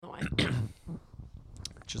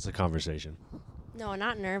Just a conversation. No,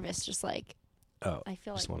 not nervous. Just like I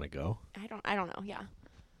feel just like want to go. I don't know. Yeah.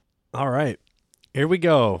 All right, here we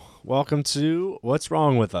go. Welcome to What's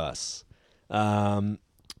Wrong with Us. We don't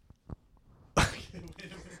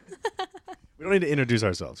need to introduce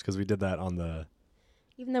ourselves because we did that on the.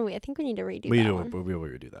 Even though I think we need to redo We that do, one. but we will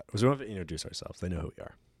redo that. So we don't have to introduce ourselves. They know who we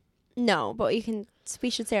are. No, but we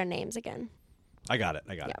should say our names again. I got it.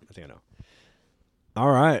 I think I know.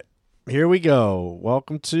 All right. Here we go.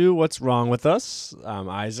 Welcome to What's Wrong with Us. I'm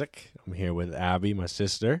Isaac. I'm here with Abby, my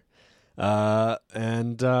sister.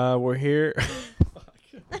 And we're here. I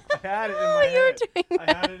had it in my head.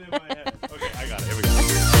 I had it in my head. Okay, I got it. Here we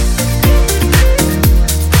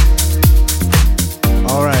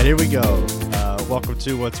go. All right, here we go. Welcome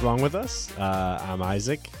to What's Wrong with Us. I'm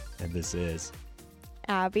Isaac, and this is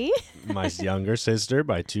Abby, my younger sister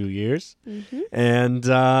by 2 years. Mm-hmm. And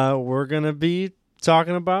we're going to be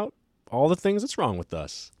talking about all the things that's wrong with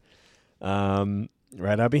us. Right,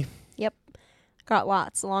 Abby? Yep. Got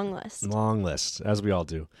lots. Long list. Long list, as we all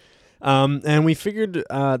do. And we figured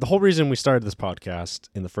the whole reason we started this podcast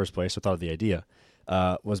in the first place, or thought of the idea,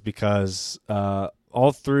 was because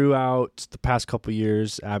all throughout the past couple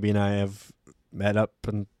years, Abby and I have met up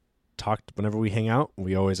and talked. Whenever we hang out,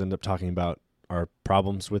 we always end up talking about our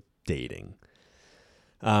problems with dating.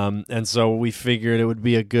 And so we figured it would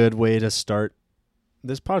be a good way to start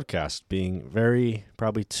this podcast, being very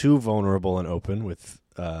probably too vulnerable and open with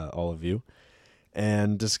all of you,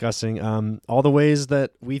 and discussing all the ways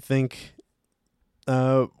that we think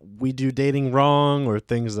we do dating wrong, or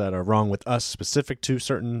things that are wrong with us specific to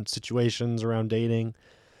certain situations around dating.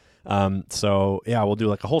 So yeah, we'll do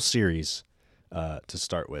like a whole series to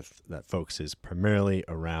start with that focuses primarily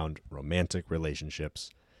around romantic relationships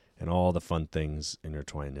and all the fun things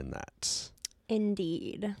intertwined in that.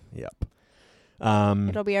 Indeed. Yep.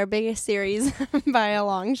 It'll be our biggest series by a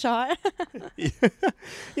long shot. You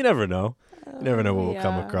never know. You never know what we'll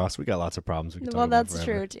come Yeah. across. We got lots of problems we can talk Well, about that's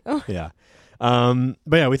forever. true too. Yeah.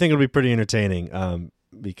 But yeah, we think it'll be pretty entertaining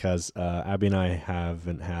because Abby and I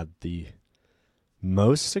haven't had the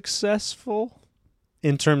most successful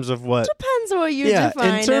in terms of what... Depends what you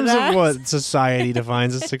define in terms it of as. what society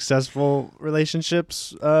defines as successful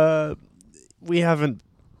relationships, we haven't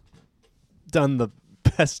done the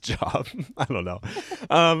best job. I don't know.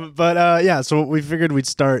 But yeah, so we figured we'd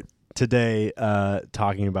start today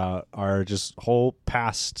talking about our just whole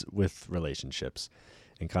past with relationships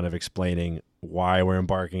and kind of explaining why we're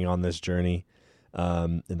embarking on this journey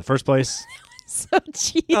in the first place. So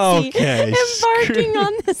cheesy. Okay, Embarking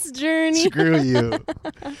on this journey. Screw you.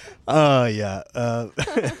 Yeah. You're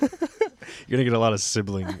going to get a lot of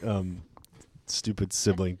stupid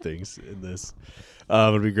sibling things in this.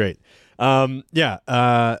 It'll be great.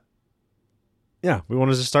 Yeah, we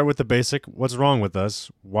wanted to start with the basic. What's wrong with us?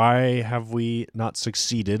 Why have we not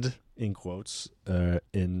succeeded, in quotes,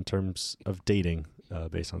 in terms of dating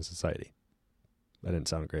based on society? That didn't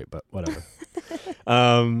sound great, but whatever.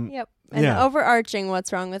 Yep. And yeah. overarching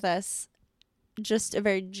what's wrong with us, just a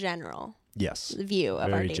very general Yes. view of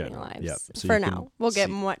Very our dating general. lives. Yep. So For you can now. We'll get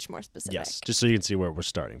see- much more specific. Yes, just so you can see where we're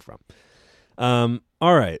starting from. All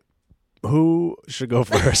right. Who should go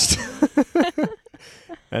first?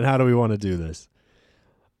 And how do we want to do this?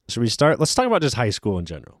 Should we start? Let's talk about just high school in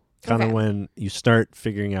general. Kind of Okay. when you start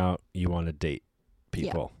figuring out you want to date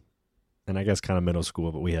people. And I guess kind of middle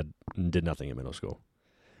school, but we did nothing in middle school.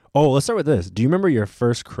 Oh, let's start with this. Do you remember your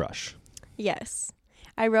first crush? Yes.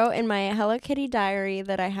 I wrote in my Hello Kitty diary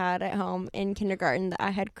that I had at home in kindergarten that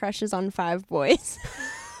I had crushes on 5 boys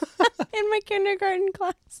in my kindergarten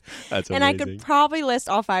class. That's amazing. And I could probably list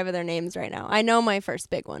all 5 of their names right now. I know my first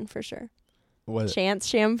big one for sure. What? Chance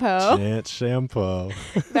Shampoo. Chance Shampoo.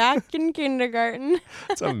 Back in kindergarten.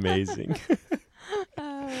 That's amazing.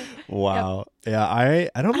 Uh, Wow. Yeah, I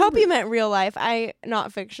don't I hope remember- you meant real life.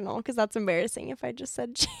 Not fictional, because that's embarrassing if I just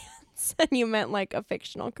said Chance and you meant like a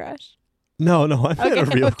fictional crush. No, I meant a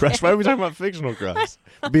Okay, real okay. crush. Why are we talking about fictional crush?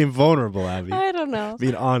 Being vulnerable, Abby. I don't know.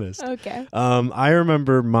 Being honest. Okay. I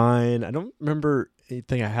remember mine. I don't remember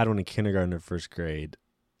anything I had one in kindergarten or first grade.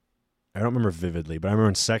 I don't remember vividly, but I remember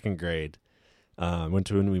in second grade,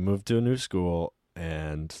 we moved to a new school,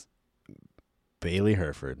 and Bailey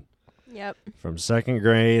Herford. Yep. From second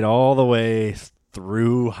grade all the way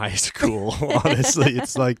through high school. Honestly,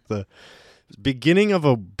 it's like the beginning of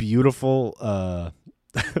a beautiful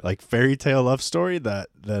like fairy tale love story that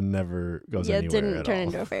then never goes Yeah, it anywhere didn't at turn all.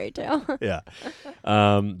 into a fairy tale. Yeah.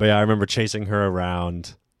 But yeah, I remember chasing her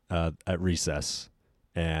around at recess,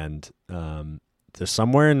 and there's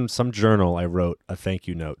somewhere in some journal I wrote a thank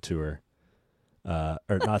you note to her or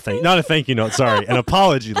not a thank you note. Sorry, an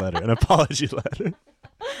apology letter. An apology letter.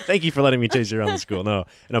 Thank you for letting me chase you around the school. No,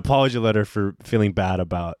 an apology letter for feeling bad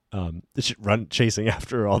about chasing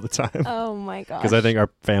after her all the time. Oh my gosh. Because I think our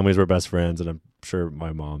families were best friends, and I'm sure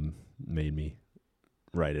my mom made me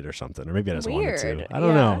write it or something, or maybe I just wanted to. I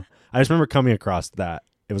don't know. I just remember coming across that.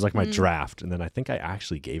 It was like my draft, and then I think I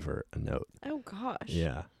actually gave her a note. Oh gosh.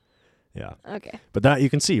 Yeah. Okay. But that you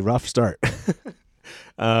can see, rough start.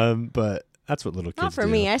 But that's what little kids do. Not for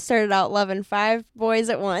me. I started out loving 5 boys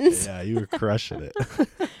at once. Yeah, you were crushing it.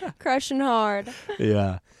 Crushing hard.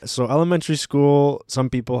 Yeah. So elementary school, some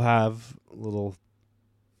people have little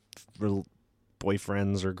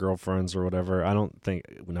boyfriends or girlfriends or whatever. I don't think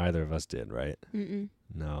neither of us did, right? Mm-mm.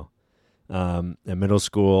 No. And middle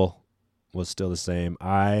school was still the same.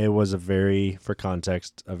 I was for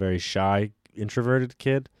context, a very shy, introverted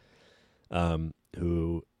kid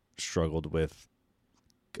who struggled with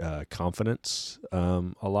confidence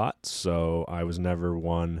a lot. So I was never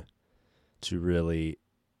one to really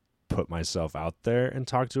put myself out there and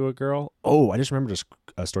talk to a girl. Oh, I just remembered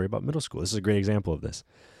a story about middle school. This is a great example of this.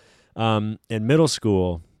 In middle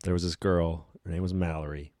school, there was this girl. Her name was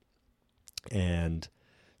Mallory. And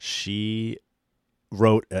she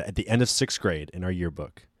wrote at the end of 6th grade in our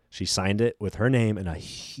yearbook, she signed it with her name and a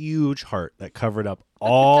huge heart that covered up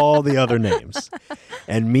all the other names.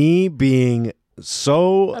 And me being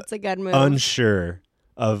so That's a good move. unsure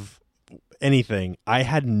of anything, I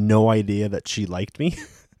had no idea that she liked me.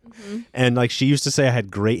 Mm-hmm. And like she used to say I had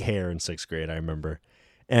great hair in 6th grade, I remember.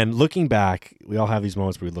 And looking back, we all have these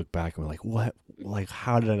moments where we look back and we're like, what? Like,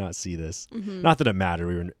 how did I not see this? Mm-hmm. Not that it mattered.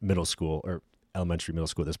 We were in middle school or elementary, middle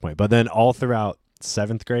school at this point. But then all throughout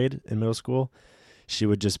 7th grade in middle school,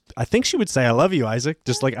 I think she would say, I love you, Isaac,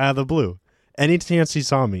 just like out of the blue. Any chance she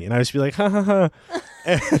saw me. And I would just be like, ha, ha, ha.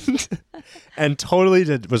 And totally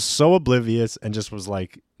was so oblivious and just was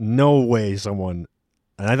like, no way someone,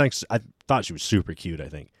 and I thought she was super cute, I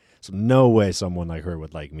think. So no way someone like her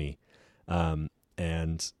would like me. And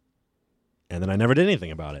then I never did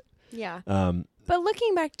anything about it. Yeah. But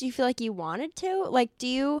looking back, do you feel like you wanted to? Like, do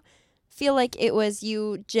you feel like it was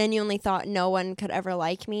you genuinely thought no one could ever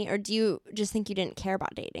like me? Or do you just think you didn't care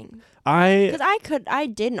about dating? Because I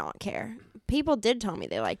did not care. People did tell me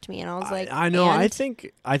they liked me, and I was like, I know. I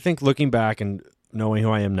think looking back and knowing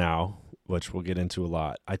who I am now, which we'll get into a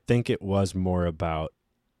lot, I think it was more about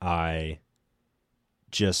I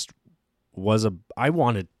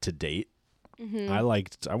wanted to date. Mm-hmm.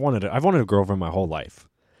 I've wanted a girlfriend my whole life.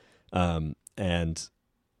 And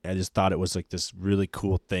I just thought it was like this really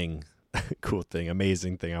cool thing,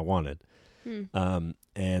 amazing thing I wanted.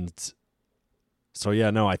 And so,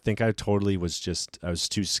 yeah, no, I think I totally I was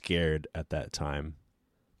too scared at that time.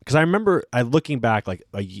 Because I remember looking back like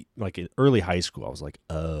in early high school, I was like,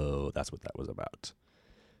 oh, that's what that was about.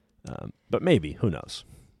 But maybe, who knows?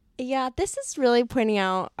 Yeah, this is really pointing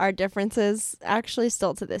out our differences actually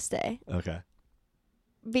still to this day. Okay.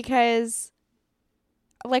 Because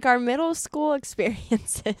like our middle school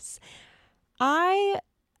experiences,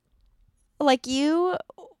 you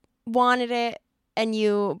wanted it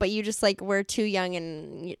but you just like were too young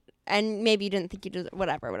and maybe you didn't think you did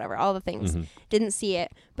whatever, all the things, didn't see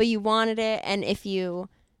it, but you wanted it. And if you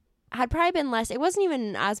had probably been less, it wasn't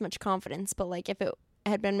even as much confidence, but like if it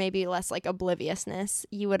had been maybe less like obliviousness,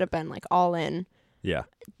 you would have been like all in. Yeah.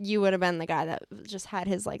 You would have been the guy that just had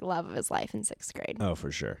his like love of his life in 6th grade. Oh,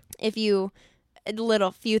 for sure. If few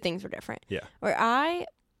things were different. Yeah. Where I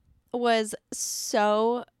was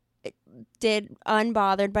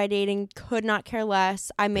unbothered by dating, could not care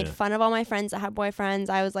less. I made fun of all my friends that had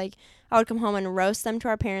boyfriends. I was like, I would come home and roast them to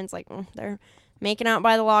our parents, like, they're making out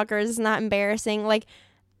by the lockers. It's not embarrassing. Like,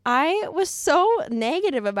 I was so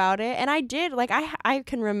negative about it. And I did, like, I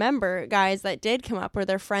can remember guys that did come up where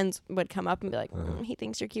their friends would come up and be like, he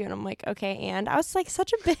thinks you're cute. And I'm like, okay. And I was like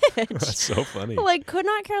such a bitch. That's so funny. Like, could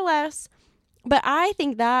not care less. But I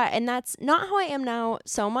think and that's not how I am now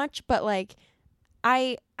so much, but like,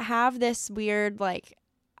 I have this weird, like,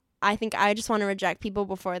 I think I just want to reject people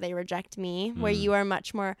before they reject me, where you are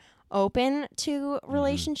much more open to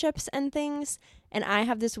relationships and things. And I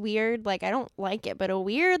have this weird, like, I don't like it, but a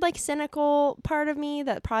weird, like, cynical part of me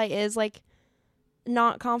that probably is, like,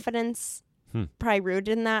 not confidence, probably rooted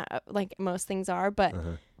in that, like most things are. But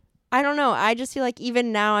I don't know. I just feel like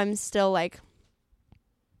even now I'm still, like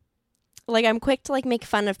I'm quick to, like, make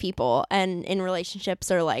fun of people and in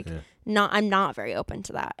relationships or, like, I'm not very open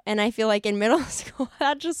to that. And I feel like in middle school,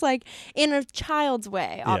 that just, like, in a child's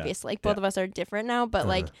way, obviously, like, both of us are different now, but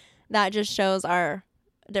like that just shows our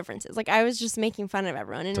differences. Like, I was just making fun of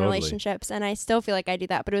everyone in relationships, and I still feel like I do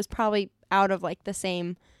that, but it was probably out of, like, the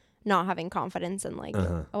same not having confidence and like,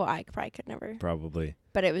 oh, I probably could never. Probably.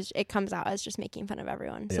 But it comes out as just making fun of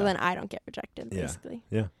everyone. So then I don't get rejected, basically.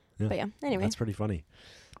 Yeah. But yeah, anyway. That's pretty funny.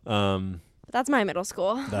 That's my middle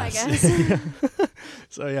school, I guess.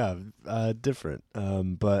 So yeah, different,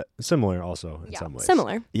 but similar also in some ways.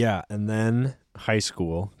 Similar. Yeah, and then high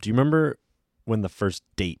school. Do you remember when the first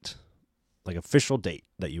date, like official date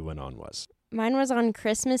that you went on was? Mine was on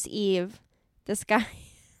Christmas Eve. This guy,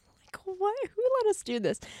 like, what? Who let us do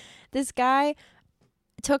this? This guy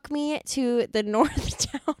took me to the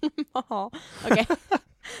Northtown Mall. Okay,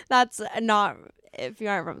 that's not. If you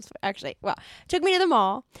aren't from, actually, well, took me to the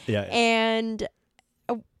mall. Yeah. And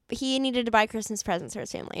he needed to buy Christmas presents for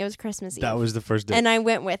his family. It was Christmas Eve. That was the first date. And I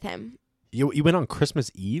went with him. You went on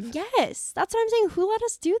Christmas Eve? Yes. That's what I'm saying. Who let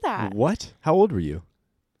us do that? What? How old were you?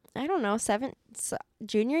 I don't know.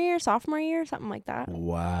 Junior year, sophomore year, something like that.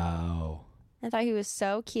 Wow. I thought he was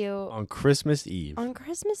so cute. On Christmas Eve. On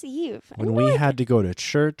Christmas Eve. When we had to go to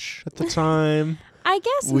church at the time. I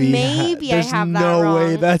guess maybe I have that wrong. There's no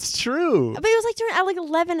way that's true. But it was like at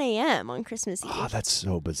 11 a.m. on Christmas Eve. Oh, that's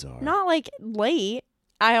so bizarre. Not like late.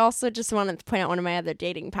 I also just wanted to point out one of my other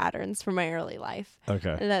dating patterns from my early life.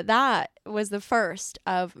 Okay. That was the first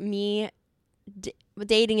of me.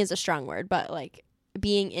 Dating is a strong word, but like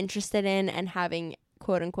being interested in and having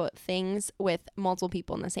quote unquote things with multiple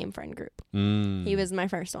people in the same friend group. He was my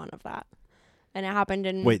first one of that. And it happened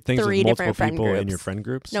in things three with different friend people groups. In your friend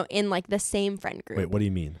groups? No, in like the same friend group. Wait, what do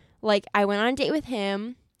you mean? Like I went on a date with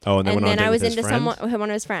him. Oh, and then I was into one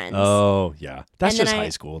of his friends. Oh, yeah. That's and just high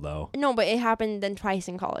school, though. No, but it happened then twice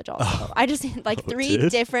in college also. I just like three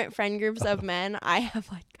different friend groups of men. I have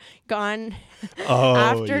like gone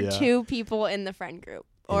after two people in the friend group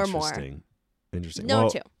or more. Interesting. No,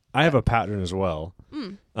 two. I have a pattern as well,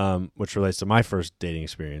 which relates to my first dating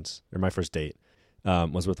experience, or my first date,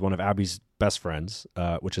 was with one of Abby's best friends,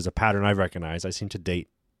 which is a pattern I've recognized. I seem to date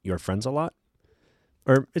your friends a lot.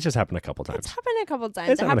 Or it just happened a couple times. It's happened a couple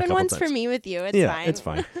times. It happened once for me with you. It's fine. It's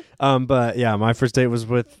fine. But yeah, my first date was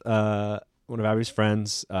with one of Abby's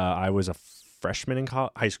friends. I was a freshman in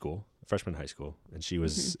high school, and she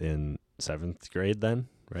was in 7th grade then,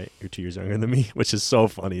 right? You're 2 years younger than me, which is so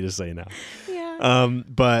funny to say now. Yeah.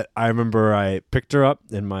 But I remember I picked her up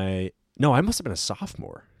I must have been a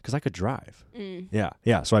sophomore because I could drive.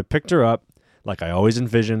 Yeah. So I picked her up like I always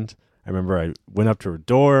envisioned. I remember I went up to her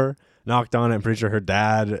door, knocked on it. I'm pretty sure her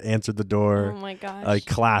dad answered the door. Oh my gosh. Like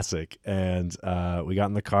classic. And we got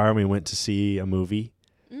in the car and we went to see a movie.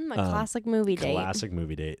 A classic movie date. Classic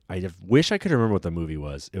movie date. I wish I could remember what the movie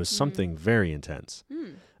was. It was something very intense.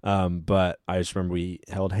 But I just remember we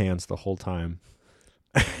held hands the whole time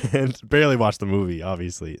and barely watched the movie,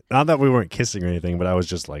 obviously. Not that we weren't kissing or anything, but I was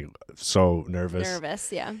just like so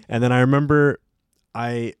nervous. Yeah. And then I remember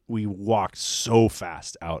we walked so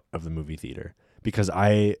fast out of the movie theater because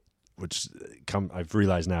I've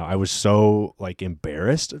realized now I was so like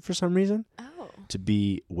embarrassed for some reason to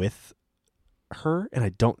be with her,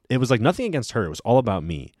 and it was like nothing against her. It was all about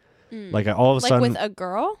me. Like all of a sudden, with a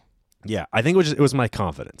girl. Yeah, I think it was my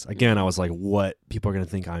confidence. Again, I was like, what people are gonna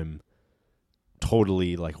think I'm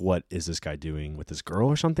totally like, what is this guy doing with this girl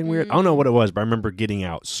or something weird? I don't know what it was, but I remember getting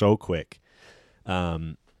out so quick.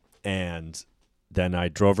 And then I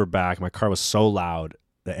drove her back. My car was so loud.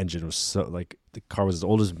 The engine was so like the car was as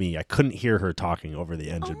old as me. I couldn't hear her talking over the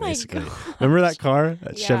engine. Basically, remember that car,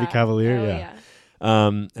 that Chevy Cavalier? Oh, yeah.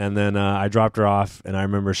 And then I dropped her off, and I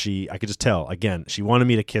remember I could just tell again she wanted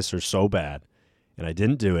me to kiss her so bad, and I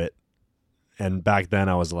didn't do it. And back then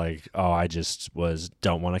I was like, oh, I just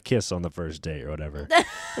don't want to kiss on the first date or whatever.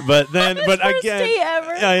 But again,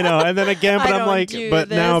 I know. And then again, but I'm like,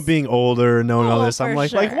 now being older and knowing all this, I'm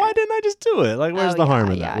like, why didn't I just do it? Like, where's the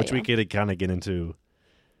harm in that? Which we could kind of get into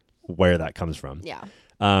where that comes from. Yeah.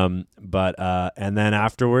 But and then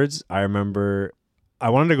afterwards, I remember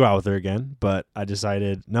I wanted to go out with her again, but I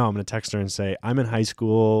decided, no, I'm going to text her and say, I'm in high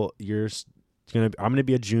school. I'm going to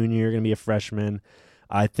be a junior. You're going to be a freshman.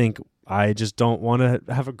 I think I just don't want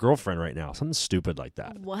to have a girlfriend right now. Something stupid like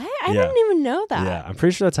that. What? I didn't even know that. Yeah, I'm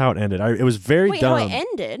pretty sure that's how it ended. It was very dumb. How it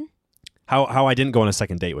ended? How I didn't go on a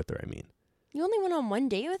second date with her, I mean. You only went on one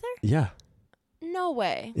date with her? Yeah. No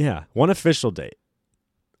way. Yeah, one official date.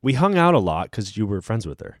 We hung out a lot because you were friends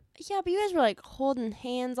with her. Yeah, but you guys were like holding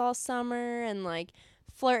hands all summer and like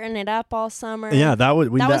flirting it up all summer. Yeah, that was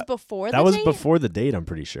before the date? That was before the date, I'm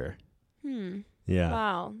pretty sure. Yeah.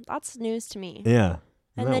 Wow, that's news to me. Yeah.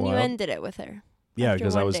 And then you ended it with her. Yeah,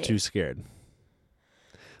 because I was too scared.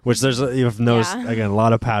 Which you've noticed, again, a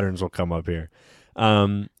lot of patterns will come up here.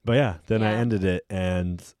 But yeah, then I ended it.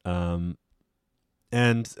 And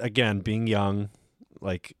again, being young,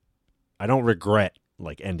 like, I don't regret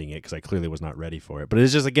like ending it because I clearly was not ready for it. But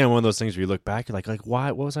it's just, again, one of those things where you look back, you're like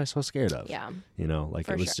why? What was I so scared of? Yeah. You know, like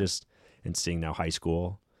For it was sure. just, and seeing now high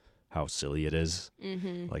school, how silly it is.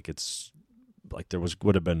 Mm-hmm. Like it's like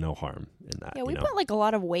would have been no harm in that. Yeah, we you know? put like a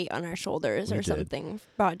lot of weight on our shoulders We or did. something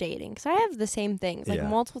about dating. Because I have the same things. Like Yeah.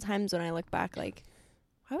 multiple times when I look back, like,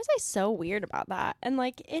 why was I so weird about that? And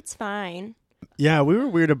like, it's fine. Yeah, we were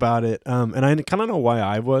weird about it. And I kind of know why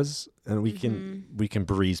I was, and we Mm-hmm. can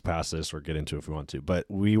breeze past this or get into it if we want to. But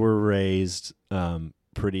we were raised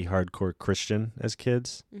pretty hardcore Christian as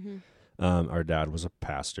kids. Mm-hmm. Our dad was a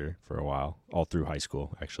pastor for a while, all through high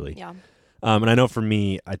school, actually. Yeah. And I know for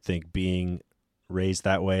me, I think being raised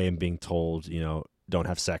that way and being told, you know, don't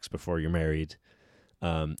have sex before you're married.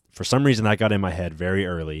 For some reason, that got in my head very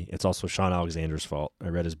early. It's also Sean Alexander's fault. I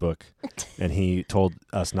read his book, and he told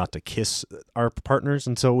us not to kiss our partners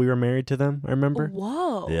until we were married to them. I remember.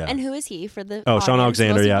 Whoa. Yeah. And who is he for the Oh, Sean audience?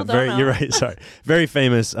 Alexander. Most Yeah, people don't know. you're right. Sorry, very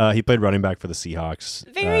famous. He played running back for the Seahawks.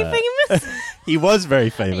 Very famous. He was very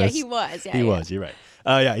famous. Yeah, he was. Yeah, He was. You're right.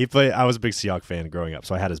 Yeah, he played. I was a big Seahawks fan growing up,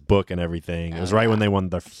 so I had his book and everything. It was right when they won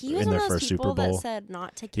He was in one their of those first Super people Bowl. that said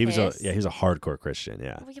not to kiss. He was he was a hardcore Christian.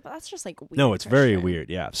 Yeah. Well, yeah, but that's just like weird. No, it's very Christian. weird.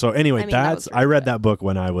 Yeah. So anyway, I mean, that was I read weird, that book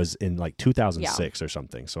when I was in like 2006 or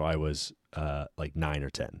something. So I was like 9 or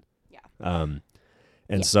 10. Yeah. And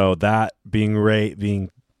Yeah. so that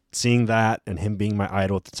seeing that and him being my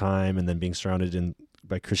idol at the time, and then being surrounded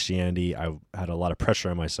by Christianity, I had a lot of pressure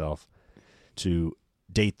on myself to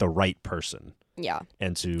date the right person. Yeah.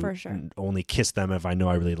 And to For sure. only kiss them if I know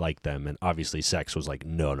I really like them. And obviously sex was like,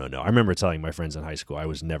 no. I remember telling my friends in high school I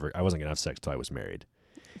wasn't going to have sex till I was married.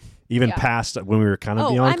 Even Yeah. past when we were kind of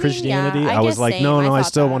Oh, beyond I mean, Christianity, yeah, I I was guess like, same. no, I I thought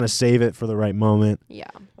still that. want to save it for the right moment. Yeah.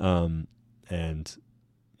 And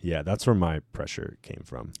yeah, that's where my pressure came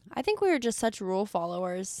from. I think we were just such rule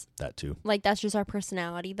followers. That too. Like, that's just our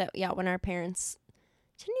personality that, yeah, when our parents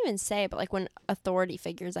didn't even say, but like when authority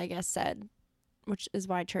figures, I guess, said, which is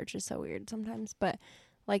why church is so weird sometimes, but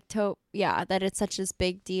like, that it's such this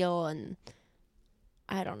big deal. And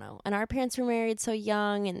I don't know. And our parents were married so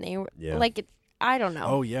young, and they were like, I don't know.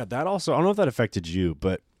 Oh yeah. That also, I don't know if that affected you,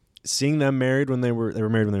 but seeing them married when they were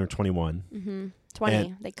married when they were 21. Mm-hmm. 20.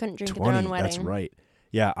 And They couldn't drink at 20, their own wedding. that's right.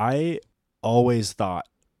 Yeah. I always thought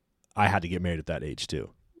I had to get married at that age too.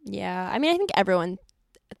 Yeah. I mean, I think everyone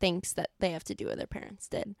thinks that they have to do what their parents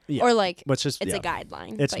did. Yeah. Or like, But it's a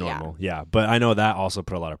guideline. It's but normal, yeah. But I know that also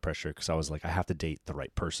put a lot of pressure because I was like, I have to date the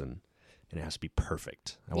right person, and it has to be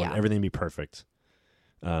perfect. I want everything to be perfect,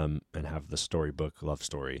 and have the storybook love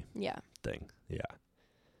story thing. Yeah,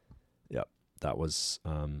 yep. That was,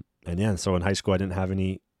 and yeah. So in high school, I didn't have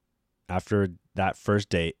any. After that first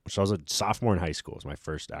date, which I was a sophomore in high school, was my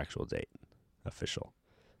first actual date, official,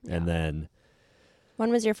 and then. When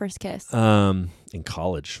was your first kiss? In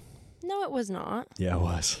college. No, it was not. Yeah, it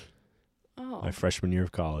was. Oh. My freshman year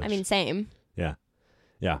of college. I mean, same. Yeah.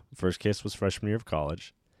 Yeah. First kiss was freshman year of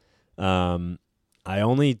college. I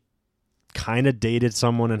only kind of dated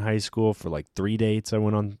someone in high school for like 3 dates I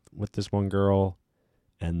went on with this one girl.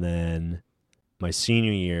 And then my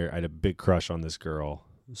senior year, I had a big crush on this girl,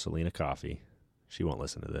 Selena Coffey. She won't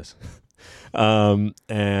listen to this.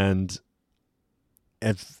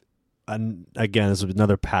 And again, this was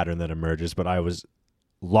another pattern that emerges, but I was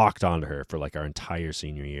locked onto her for like our entire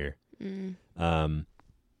senior year.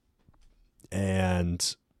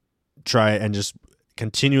 And just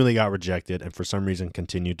continually got rejected, and for some reason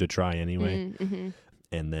continued to try anyway. Mm-hmm.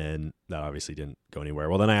 And then that obviously didn't go anywhere.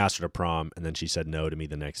 Well, then I asked her to prom, and then she said no to me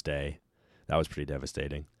the next day. That was pretty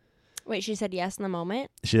devastating. Wait, she said yes in the moment?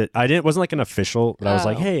 It wasn't like an official, but I was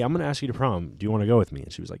like, Oh. hey, I'm going to ask you to prom. Do you want to go with me?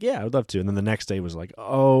 And she was like, yeah, I would love to. And then the next day was like,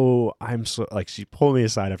 oh, I'm so, like, she pulled me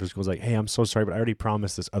aside after school. Was like, hey, I'm so sorry, but I already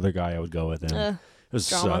promised this other guy I would go with him. It was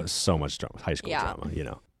drama. so much drama, high school drama, you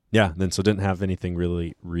know? Yeah. Then so didn't have anything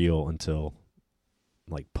really real until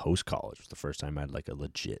like post college was the first time I had like a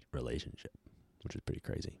legit relationship, which was pretty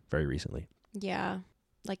crazy. Very recently. Yeah.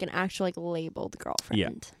 Like an actual like labeled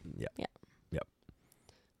girlfriend. Yeah.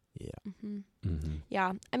 Mm-hmm. Mm-hmm.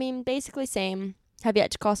 Yeah. I mean, basically same. Have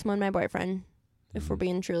yet to call someone my boyfriend, if we're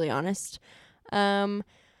being truly honest. The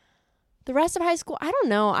rest of high school, I don't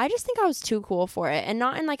know. I just think I was too cool for it. And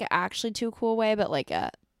not in like an actually too cool way, but like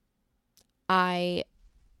I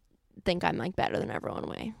think I'm like better than everyone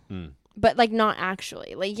way. But like not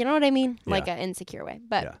actually. Like, you know what I mean? Yeah. Like an insecure way.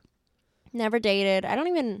 But never dated. I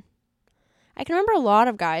can remember a lot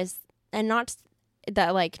of guys and not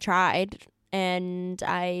that like tried, and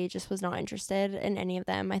I just was not interested in any of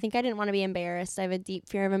them. I think I didn't want to be embarrassed. I have a deep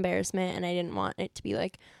fear of embarrassment, and I didn't want it to be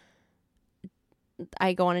like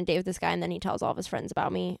I go on a date with this guy and then he tells all of his friends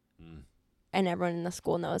about me and everyone in the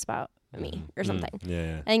school knows about me or something.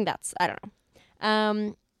 Yeah. I think I don't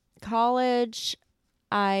know. College,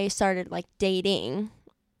 I started like dating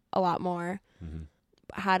a lot more. Mm-hmm.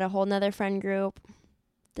 Had a whole nother friend group,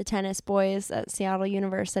 the tennis boys at Seattle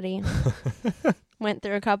University. Went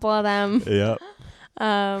through a couple of them. Yep.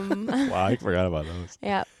 Wow, I forgot about those.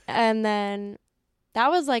 Yeah. And then that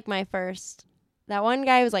was like my first. That one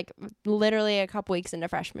guy was like literally a couple weeks into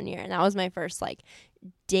freshman year, and that was my first like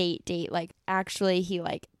date. Like actually, he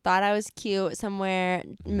like thought I was cute somewhere,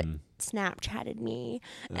 Snapchatted me,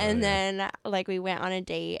 and then like we went on a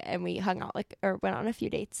date and we hung out or went on a few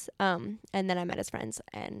dates. And then I met his friends,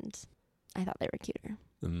 and I thought they were cuter.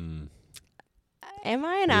 Am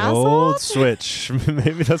I an asshole? Old switch.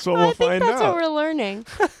 Maybe that's what we'll find out. That's what we're learning.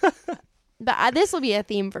 But this will be a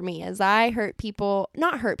theme for me, as I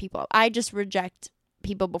not hurt people. I just reject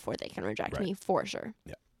people before they can reject me, for sure.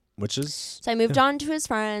 Yeah. Which is... So I moved on to his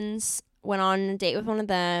friends, went on a date with one of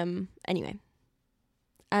them. Anyway,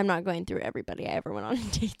 I'm not going through everybody I ever went on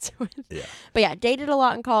dates with. Yeah. But yeah, dated a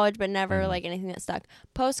lot in college, but never like anything that stuck.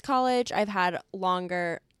 Post-college, I've had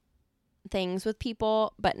longer things with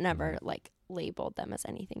people, but never like labeled them as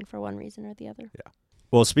anything for one reason or the other. Yeah.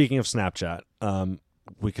 Well, speaking of Snapchat,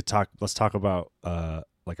 let's talk about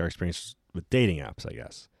like our experience with dating apps, I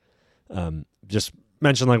guess. Just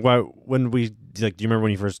mention like when we like, do you remember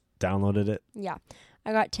when you first downloaded it? Yeah.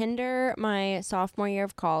 I got Tinder my sophomore year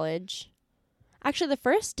of college. Actually, the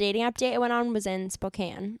first dating app date I went on was in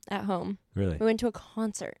Spokane at home. Really? We went to a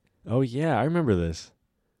concert. Oh yeah, I remember this.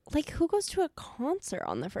 Like, who goes to a concert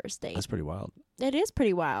on the first date? That's pretty wild. It is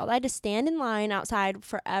pretty wild. I had to stand in line outside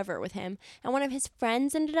forever with him. And one of his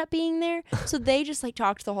friends ended up being there. So they just, like,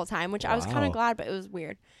 talked the whole time, which I was kind of glad, but it was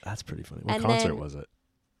weird. That's pretty funny. What concert was it?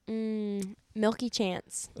 Milky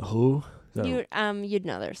Chance. Who? You'd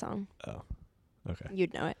know their song. Oh, okay.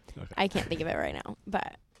 You'd know it. Okay. I can't think of it right now,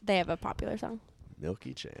 but they have a popular song.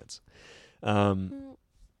 Milky Chance.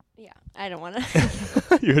 Yeah, I don't want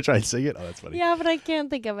to. You were trying to sing it? Oh, that's funny. Yeah, but I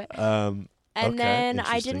can't think of it. And then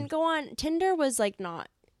I didn't go on. Tinder was like not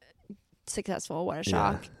successful. What a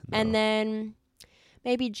shock. Yeah, no. And then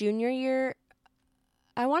maybe junior year,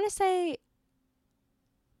 I want to say,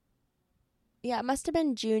 yeah, it must have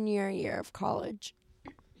been junior year of college.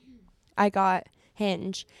 I got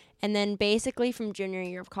Hinge. And then basically from junior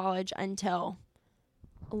year of college until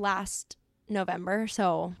last November,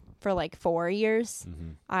 so for like 4 years,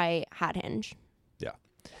 I had Hinge. Yeah.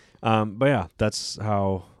 But yeah, that's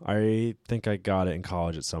how I think I got it in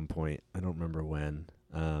college at some point. I don't remember when.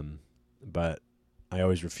 But I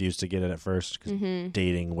always refused to get it at first because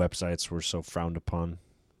dating websites were so frowned upon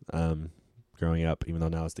growing up, even though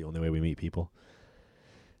now it's the only way we meet people,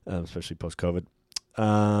 especially post-COVID.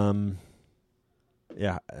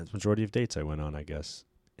 Yeah, the majority of dates I went on, I guess,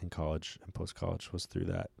 in college and post-college was through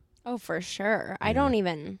that. Oh, for sure.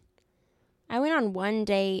 Yeah. I went on one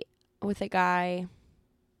date with a guy.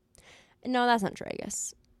 No, that's not true, I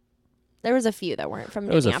guess. There was a few that weren't from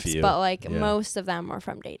dating apps, but like most of them were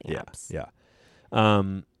from dating apps. Yeah.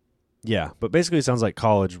 Yeah, but basically it sounds like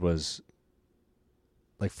college was,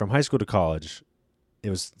 like from high school to college, it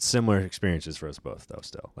was similar experiences for us both, though,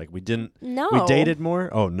 still. Like, we dated more?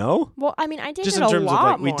 Oh, no? Well, I mean, I dated just in terms a lot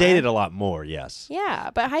of, like, more. we dated a lot more, yes. Yeah,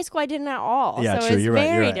 but high school I didn't at all. Yeah, so true, it was you're right,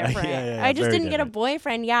 very different. Yeah, I just didn't get a different.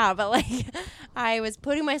 boyfriend, but like, I was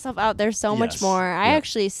putting myself out there so much more. I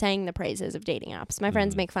actually sang the praises of dating apps. My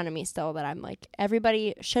friends make fun of me still that I'm like,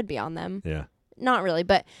 everybody should be on them. Yeah. Not really,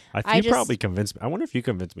 but you probably convinced me. I wonder if you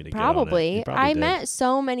convinced me to get on it. Probably. I did. met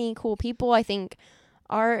so many cool people. I think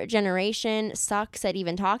our generation sucks at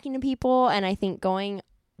even talking to people, and I think going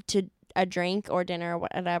to a drink or dinner or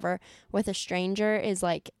whatever with a stranger is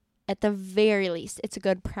like, at the very least, it's a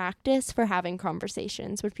good practice for having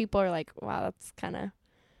conversations, which people are like, wow, that's kind of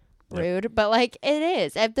rude. But like, it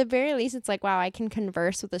is. At the very least, it's like, wow, I can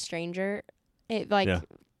converse with a stranger. It like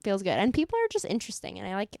feels good. And people are just interesting, and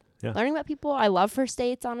I like learning about people. I love first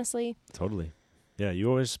dates, honestly. Totally. Yeah, you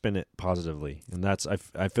always spin it positively, and that's I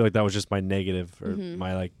feel like that was just my negative or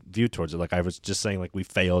my like view towards it. Like I was just saying, like we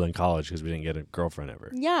failed in college because we didn't get a girlfriend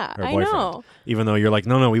ever. Yeah, or a I boyfriend. know. Even though you're like,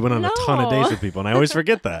 no, we went on a ton of dates with people, and I always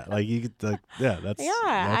forget that. Like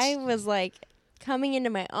I was like coming into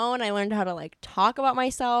my own. I learned how to like talk about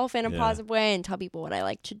myself in a positive way and tell people what I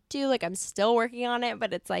like to do. Like I'm still working on it,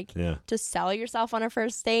 but it's like to sell yourself on a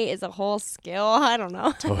first date is a whole skill. I don't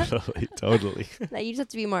know. Totally. That you just have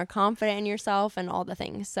to be more confident in yourself and all the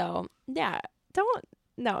things. So it's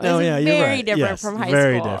very different from high school.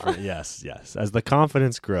 Very different. Yes. As the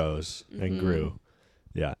confidence grows and grew.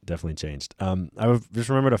 Yeah, definitely changed. I just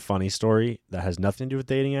remembered a funny story that has nothing to do with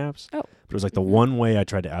dating apps. Oh. But it was like the one way I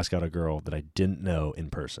tried to ask out a girl that I didn't know in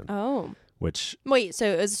person. Oh. Which wait, so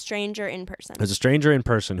it was a stranger in person? It was a stranger in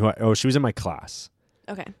person she was in my class.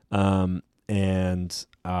 Okay. And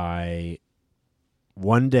I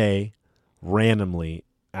one day randomly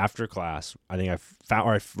after class, I think I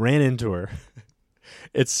ran into her.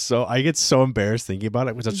 I get so embarrassed thinking about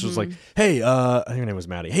it because she was like, "Hey, I think her name was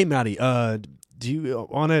Maddie. Hey, Maddie, do you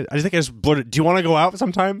want to?" I think I just blurted, "Do you want to go out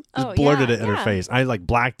sometime?" Just blurted it in her face. I like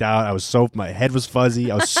blacked out. My head was fuzzy.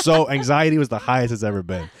 I was so anxiety was the highest it's ever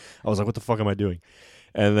been. I was like, "What the fuck am I doing?"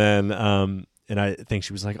 And then, and I think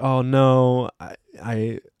she was like, "Oh no,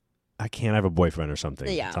 I can't have a boyfriend or something,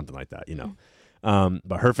 something like that, you know."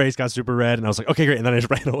 But her face got super red, and I was like, "Okay, great," and then I just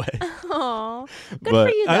ran away. Oh, good for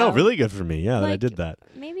you, though. I know, really good for me. Yeah, that I did that.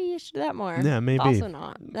 Maybe you should do that more. Yeah, maybe. Also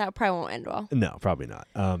not. That probably won't end well. No, probably not.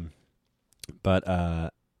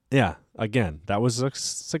 But yeah, again, that was a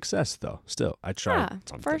success, though. Still, I tried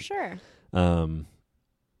something. For sure. I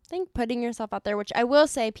think putting yourself out there, which I will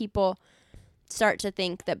say people start to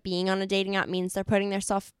think that being on a dating app means they're putting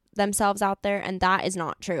themselves out there, and that is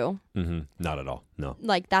not true. Not at all. No.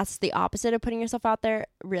 Like, that's the opposite of putting yourself out there,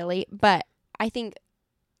 really. But I think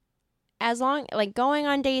as long, like, going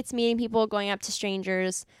on dates, meeting people, going up to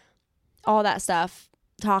strangers, all that stuff,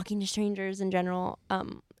 talking to strangers in general,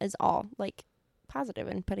 is all, like, positive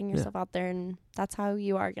and putting yourself out there, and that's how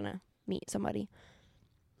you are gonna meet somebody.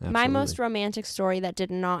 Absolutely. My most romantic story that did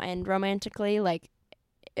not end romantically, like,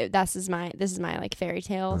 this is my like fairy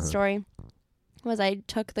tale story, was I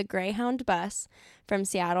took the Greyhound bus from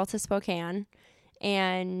Seattle to Spokane,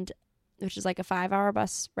 and which is like a 5-hour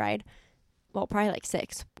bus ride. Well, probably like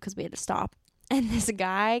 6 because we had to stop. And this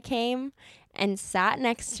guy came and sat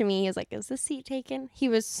next to me. He was like, "Is this seat taken?" He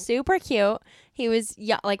was super cute. He was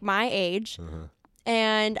like my age.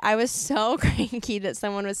 And I was so cranky that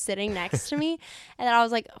someone was sitting next to me, and then I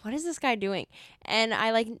was like, "What is this guy doing?" And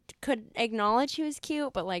I like could acknowledge he was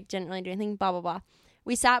cute, but like didn't really do anything. Blah blah blah.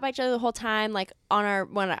 We sat by each other the whole time, like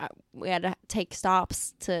we had to take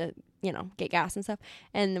stops to get gas and stuff,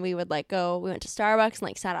 and we would like we went to Starbucks and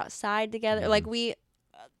like sat outside together. Like we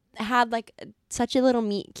had like such a little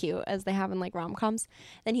meet cute as they have in like rom-coms.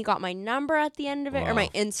 Then he got my number at the end of it, or my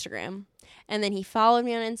Instagram. And then he followed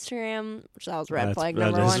me on Instagram, which that was red flag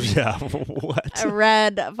number one. Yeah, what? A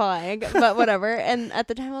red flag, but whatever. And at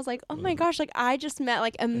the time I was like, oh my gosh, like I just met,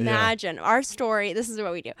 like imagine our story. This is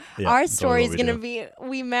what we do. Our story is going to be,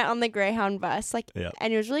 we met on the Greyhound bus. Like,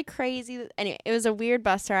 and it was really crazy. Anyway, it was a weird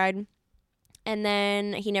bus ride. And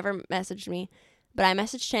then he never messaged me, but I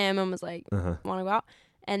messaged him and was like, want to go out?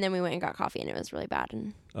 And then we went and got coffee, and it was really bad.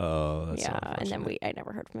 And that's and then I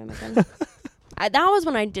never heard from him again. That was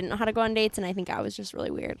when I didn't know how to go on dates, and I think I was just really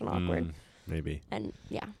weird and awkward. Maybe. And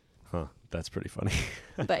that's pretty funny.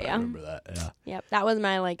 But I remember that. Yeah. Yep, that was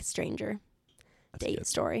my like stranger date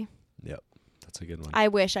story. Yep, that's a good one. I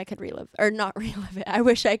wish I could not relive it. I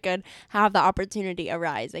wish I could have the opportunity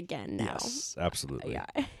arise again now. Yes, absolutely. Yeah.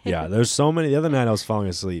 Yeah, there's so many. The other night I was falling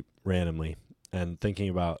asleep randomly and thinking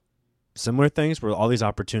about similar things where all these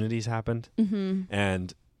opportunities happened,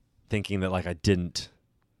 and thinking that like I didn't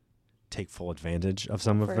take full advantage of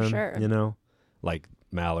some of them, sure. Like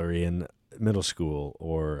Mallory in middle school,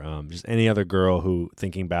 or just any other girl who,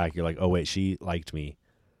 thinking back, you're like, oh wait, she liked me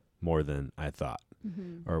more than I thought,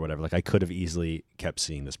 or whatever. Like I could have easily kept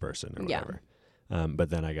seeing this person or whatever. But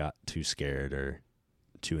then I got too scared or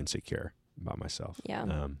too insecure about myself.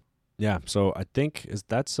 So I think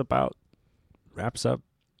that's about wraps up.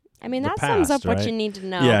 I mean, that sums up what you need to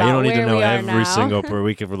know. Yeah, you don't need to know every single per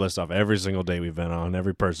week. If we list off every single day we've been on,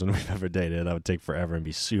 every person we've ever dated, that would take forever and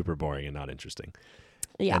be super boring and not interesting.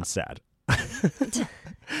 Yeah. And sad. So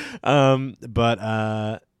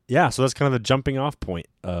that's kind of the jumping off point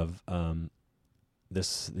of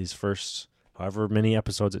these first however many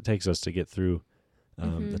episodes it takes us to get through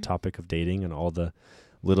the topic of dating and all the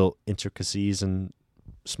little intricacies and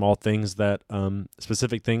small things that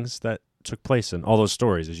specific things that took place, and all those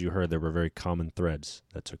stories, as you heard, there were very common threads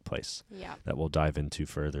that took place that we'll dive into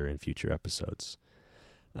further in future episodes.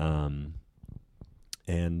 And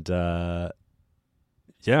throughout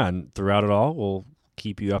it all, we'll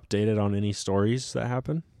keep you updated on any stories that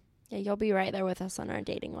happen. Yeah, you'll be right there with us on our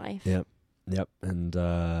dating life. Yep. And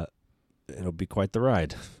it'll be quite the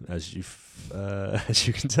ride, as you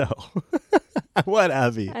can tell. What,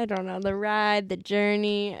 Abby? I don't know. The ride, the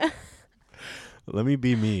journey. Let me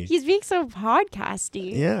be me. He's being so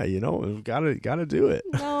podcasty. Yeah, we've gotta do it.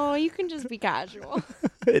 No, you can just be casual.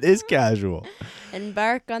 It is casual.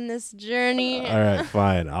 Embark on this journey. All right,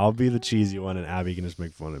 fine. I'll be the cheesy one, and Abby can just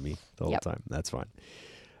make fun of me the whole time. That's fine.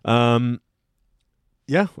 I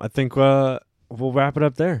think we'll wrap it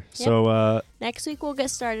up there. Yep. So next week we'll get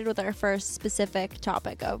started with our first specific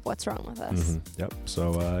topic of what's wrong with us. Yep.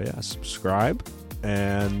 So subscribe,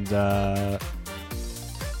 and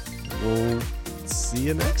we'll see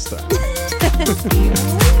you next time.